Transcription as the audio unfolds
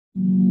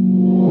Hello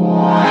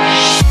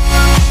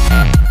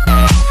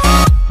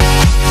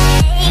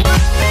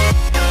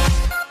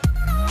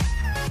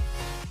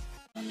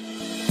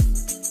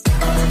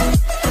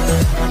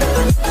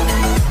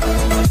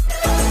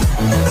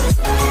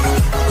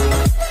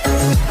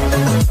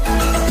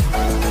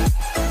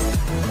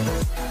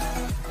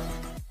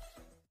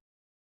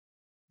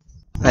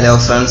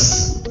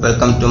friends,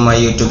 welcome to my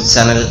YouTube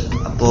channel.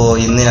 അപ്പോൾ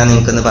ഇന്ന് ഞാൻ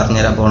നിങ്ങൾക്ക് പറഞ്ഞു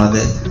തരാൻ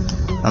പോകുന്നത്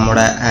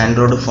നമ്മുടെ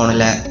ആൻഡ്രോയിഡ്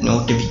ഫോണിലെ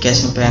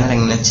നോട്ടിഫിക്കേഷൻ പാനൽ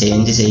എങ്ങനെ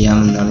ചേഞ്ച്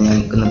ചെയ്യാമെന്നാണ് ഞാൻ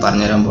നിങ്ങൾക്ക്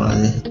പറഞ്ഞു തരാൻ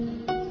പോകുന്നത്.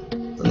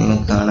 അപ്പോൾ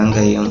നിങ്ങൾക്ക് കാണാൻ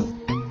കഴിയും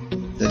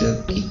ഇതൊരു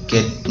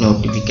കിക്കറ്റ്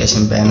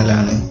നോട്ടിഫിക്കേഷൻ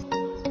പാനലാണ്.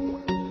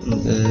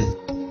 നമുക്ക്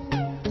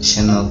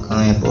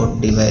നോക്കാം, എബൌട്ട്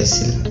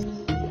ഡിവൈസിൽ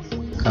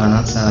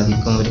കാണാൻ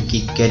സാധിക്കും ഒരു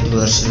കിക്കറ്റ്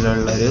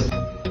വേർഷനിലുള്ള ഒരു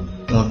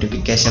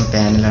നോട്ടിഫിക്കേഷൻ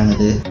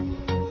പാനലാണിത്.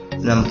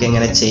 നമുക്ക്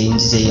എങ്ങനെ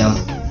ചേഞ്ച് ചെയ്യാം,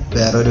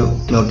 വേറൊരു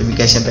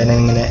നോട്ടിഫിക്കേഷൻ പാനൽ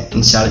ഇങ്ങനെ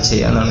ഇൻസ്റ്റാൾ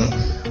ചെയ്യാനാണ്.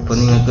 അപ്പോൾ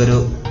നിങ്ങൾക്കൊരു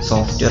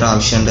സോഫ്റ്റ്വെയർ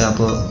ആവശ്യമുണ്ട്.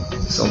 അപ്പോൾ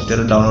സോഫ്റ്റ്വെയർ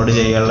ഡൗൺലോഡ്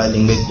ചെയ്യാനുള്ള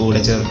ലിങ്ക് കൂടെ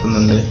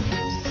ചേർക്കുന്നുണ്ട്.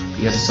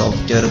 ഈ ഒരു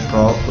സോഫ്റ്റ്വെയർ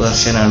പ്രോ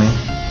വേർഷനാണ്.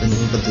 അപ്പോൾ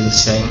നിങ്ങൾക്ക്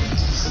തീർച്ചയായും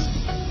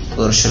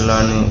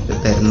വേർഷനിലാണ്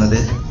തരുന്നത്.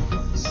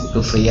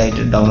 നിങ്ങൾക്ക് ഫ്രീ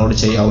ആയിട്ട് ഡൗൺലോഡ്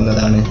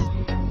ചെയ്യാവുന്നതാണ്.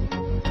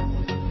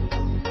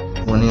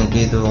 അപ്പോൾ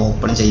നിങ്ങൾക്ക് ഇത്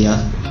ഓപ്പൺ ചെയ്യാം.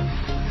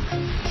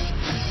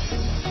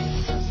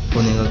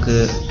 അപ്പോൾ നിങ്ങൾക്ക്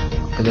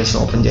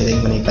ഓപ്പൺ ചെയ്ത്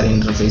ഇങ്ങനെ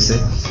ഇൻ്റർഫേസ്.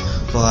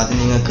 അപ്പോൾ ആദ്യം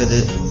നിങ്ങൾക്കിത്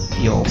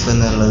ഈ ഓഫ്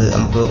എന്നുള്ളത്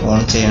നമുക്ക് ഓൺ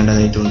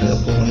ചെയ്യേണ്ടതായിട്ടുണ്ട്.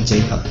 അപ്പോൾ ഓൺ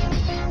ചെയ്യാം.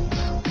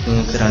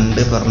 നിങ്ങൾക്ക്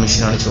രണ്ട്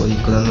പെർമിഷനാണ്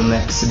ചോദിക്കുന്നത്. ഒന്ന്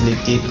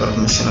ആക്സസിബിലിറ്റി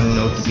പെർമിഷൻ,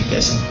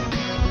 നോട്ടിഫിക്കേഷൻ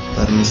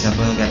പെർമിഷൻ.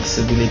 അപ്പോൾ നിങ്ങൾക്ക്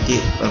ആക്സസിബിലിറ്റി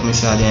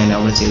പെർമിഷൻ ആദ്യം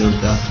എനേബിൾ ചെയ്ത്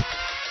കൊടുക്കുക.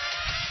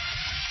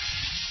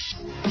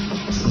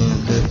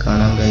 നിങ്ങൾക്ക്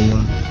കാണാൻ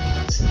കഴിയും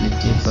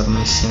ആക്സസിബിലിറ്റി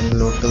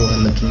പെർമിഷനിലോട്ട്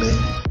വന്നിട്ടുണ്ട്.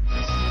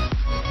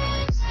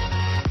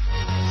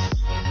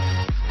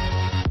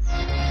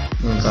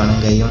 നിങ്ങൾക്ക് കാണാൻ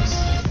കഴിയും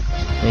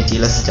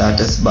നെറ്റിയിലെ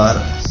സ്റ്റാറ്റസ് ബാർ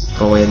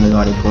പ്രോ എന്ന്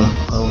കാണിക്കും.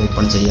 അത്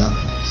ഓപ്പൺ ചെയ്യാം.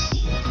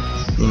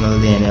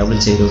 നിങ്ങളിത് എനേബിൾ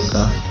ചെയ്ത്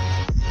കൊടുക്കുക.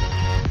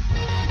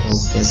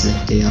 ഓക്കെ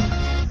സെലക്ട് ചെയ്യാം.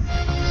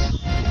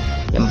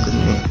 നമുക്ക്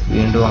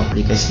വീണ്ടും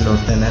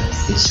ആപ്ലിക്കേഷനിലോട്ട് തന്നെ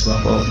തിരിച്ചു പോകാം.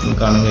 അപ്പോൾ നമുക്ക്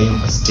കാണാൻ കഴിയും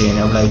ഫസ്റ്റ്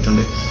എനേബിൾ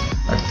ആയിട്ടുണ്ട്.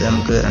 അടുത്ത്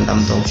നമുക്ക്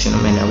രണ്ടാമത്തെ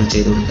ഓപ്ഷനും എനേബിൾ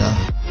ചെയ്ത് കൊടുക്കുക.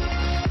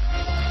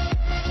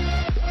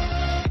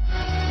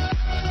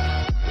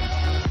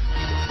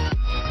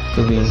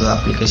 വീണ്ടും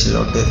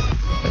ആപ്ലിക്കേഷനിലോട്ട്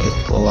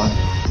പോവാം.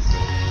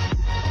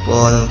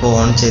 അപ്പോൾ നമുക്ക്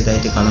ഓൺ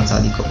ചെയ്തായിട്ട് കാണാൻ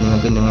സാധിക്കും.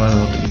 നിങ്ങൾക്ക് നിങ്ങളുടെ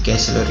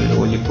നോട്ടിഫിക്കേഷനിൽ ഒരു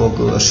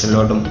ലോലിപോപ്പ്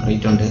വേർഷനിലോട്ടും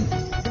മാറിയിട്ടുണ്ട്.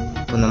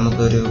 അപ്പോൾ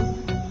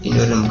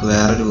നമുക്ക്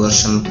വേറൊരു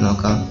വേർഷൻ നമുക്ക്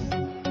നോക്കാം.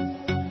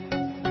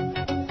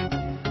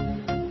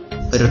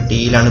 ഒരു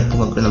ടീലാണ്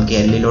ഇപ്പോൾ നമുക്ക്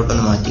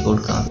എല്ലിലോട്ടൊന്ന് മാറ്റി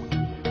കൊടുക്കാം.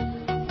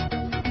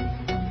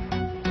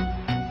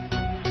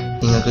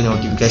 നിങ്ങൾക്ക്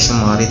നോട്ടിഫിക്കേഷൻ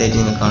മാറിയതായിട്ട്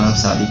നിങ്ങൾക്ക് കാണാൻ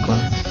സാധിക്കും.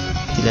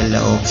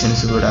 ഇതിലെല്ലാ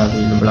ഓപ്ഷൻസും ഇവിടെ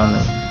അവൈലബിൾ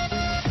ആണ്.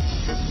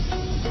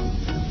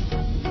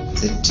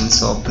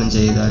 സെറ്റിംഗ്സ് ഓപ്പൺ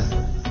ചെയ്താൽ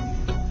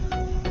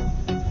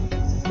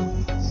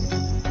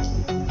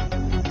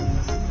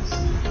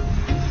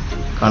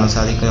കാണാൻ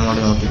സാധിക്കും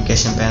നമ്മുടെ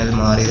നോട്ടിഫിക്കേഷൻ പാനൽ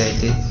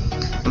മാറിയതായിട്ട്.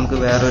 നമുക്ക്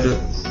വേറൊരു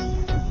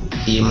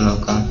ടീം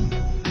നോക്കാം.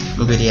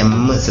 നമുക്കൊരു എം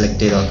സെലക്ട്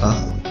ചെയ്ത് നോക്കാം.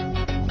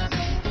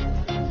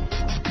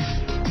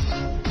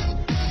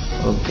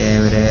 ഓക്കെ,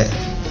 ഒരു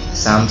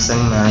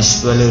സാംസങ്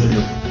മാഷ്വൽ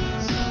ഒരു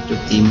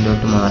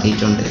തീമിലോട്ട്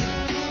മാറിയിട്ടുണ്ട്.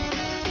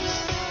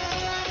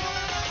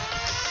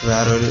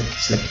 വേറൊരു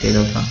സെലക്ട് ചെയ്ത്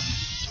നോക്കാം.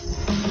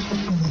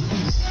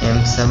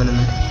 M7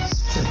 എന്ന്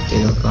സെലക്ട്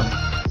ചെയ്ത് നോക്കാം.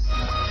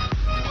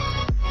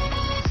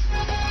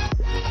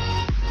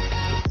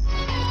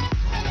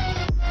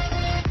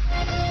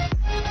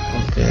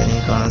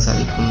 എനിക്ക് കാണാൻ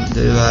സാധിക്കും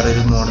ഇതൊരു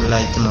വേറൊരു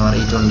മോഡലായിട്ട്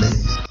മാറിയിട്ടുണ്ട്.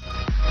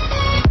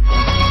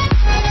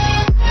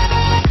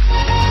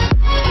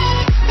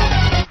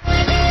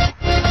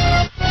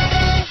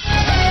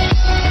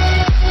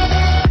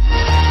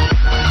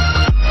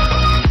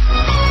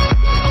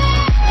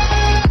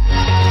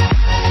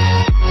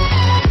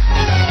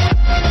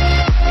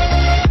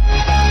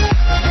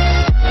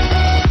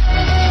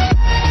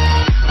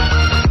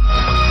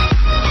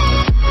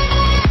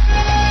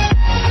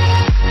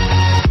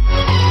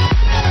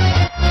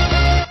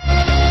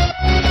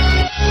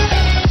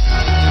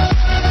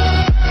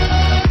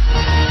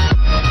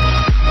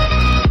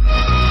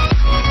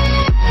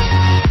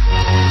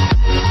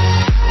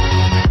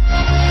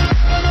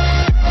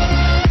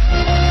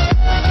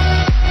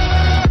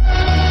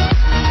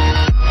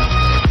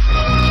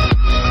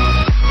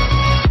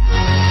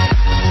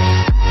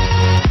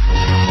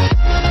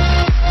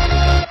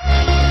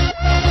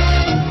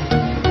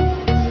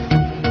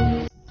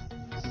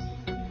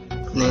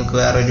 നിങ്ങൾക്ക്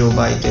വേറെ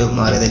രൂപമായിട്ട്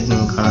മാറിയതായിട്ട്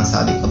നിങ്ങൾക്ക് കാണാൻ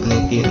സാധിക്കും. അപ്പോൾ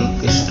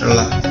നിങ്ങൾക്ക്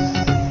ഇഷ്ടമുള്ള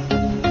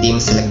തീം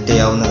സെലക്ട്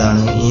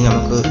ചെയ്യാവുന്നതാണ്. ഇനി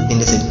നമുക്ക്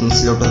ഇതിൻ്റെ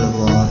സെറ്റിങ്സിലോട്ടൊന്ന്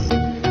പോകാം.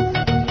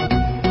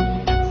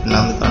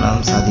 നമുക്ക്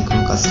കാണാൻ സാധിക്കും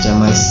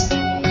കസ്റ്റമൈസ്.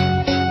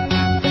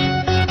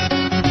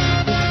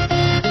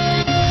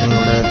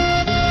 നിങ്ങളുടെ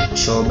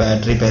ഷോ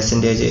ബാറ്ററി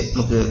പെർസെൻറ്റേജ്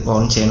നമുക്ക്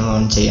ഓൺ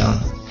ചെയ്യാം.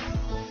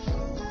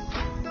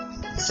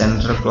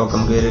 സെൻട്രൽ ക്ലോക്ക്,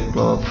 നമുക്ക് ഒരു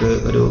ക്ലോക്ക്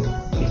ഒരു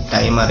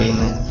ടൈം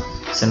അറിയുന്ന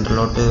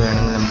സെൻട്രലോട്ട്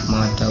വേണമെങ്കിൽ നമുക്ക്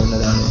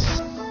മാറ്റാവുന്നതാണ്.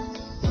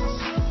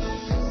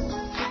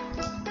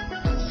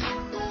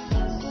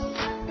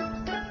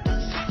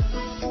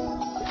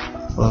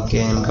 ഓക്കെ,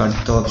 നമുക്ക്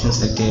അടുത്ത ഓപ്ഷൻ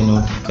സെലക്ട് ചെയ്യാം,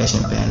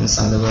 നോട്ടിഫിക്കേഷൻ പാനൽസ്.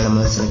 അതുപോലെ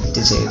നമ്മൾ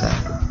സെലക്ട് ചെയ്താൽ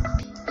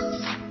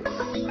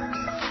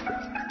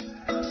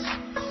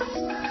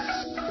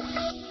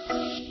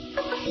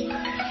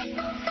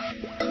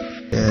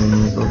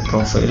നിങ്ങൾക്ക്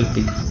പ്രൊഫൈൽ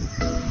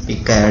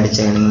പിക്ക് ആഡ്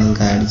ചെയ്യണമെങ്കിൽ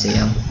നിങ്ങൾക്ക് ആഡ്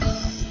ചെയ്യാം.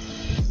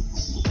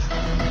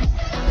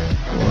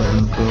 അപ്പോൾ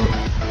നമുക്ക്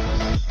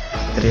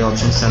ഇത്രയും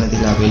ഓപ്ഷൻസാണ്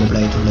ഇതിൽ അവൈലബിൾ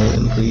ആയിട്ടുള്ളത്.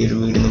 നമുക്ക് ഈ ഒരു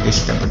വീഡിയോ നിങ്ങൾക്ക്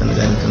ഇഷ്ടപ്പെട്ടെന്ന്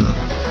കരുതുന്നു.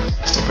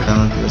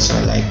 ഇഷ്ടപ്പെട്ടാൽ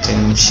തീർച്ചയായും ലൈക്ക്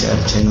ചെയ്യണം, ഷെയർ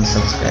ചെയ്യണം,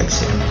 സബ്സ്ക്രൈബ്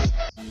ചെയ്യണം.